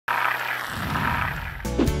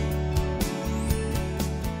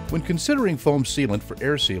When considering foam sealant for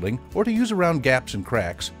air sealing or to use around gaps and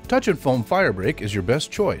cracks, Touch and Foam FireBreak is your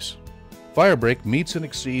best choice. FireBreak meets and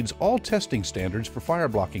exceeds all testing standards for fire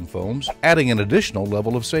blocking foams, adding an additional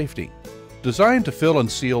level of safety. Designed to fill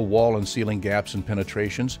and seal wall and ceiling gaps and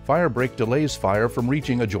penetrations, FireBreak delays fire from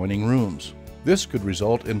reaching adjoining rooms. This could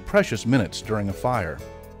result in precious minutes during a fire.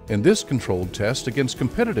 In this controlled test against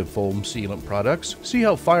competitive foam sealant products, see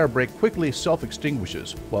how FireBreak quickly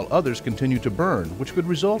self-extinguishes while others continue to burn, which could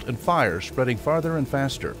result in fires spreading farther and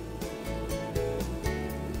faster.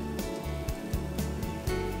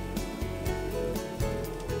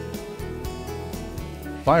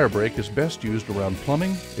 FireBreak is best used around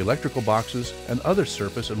plumbing, electrical boxes, and other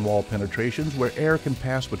surface and wall penetrations where air can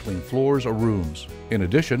pass between floors or rooms. In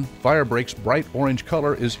addition, FireBreak's bright orange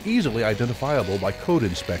color is easily identifiable by code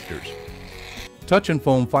inspectors. Touch and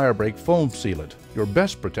Foam FireBreak Foam Sealant, your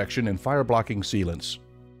best protection in fire blocking sealants.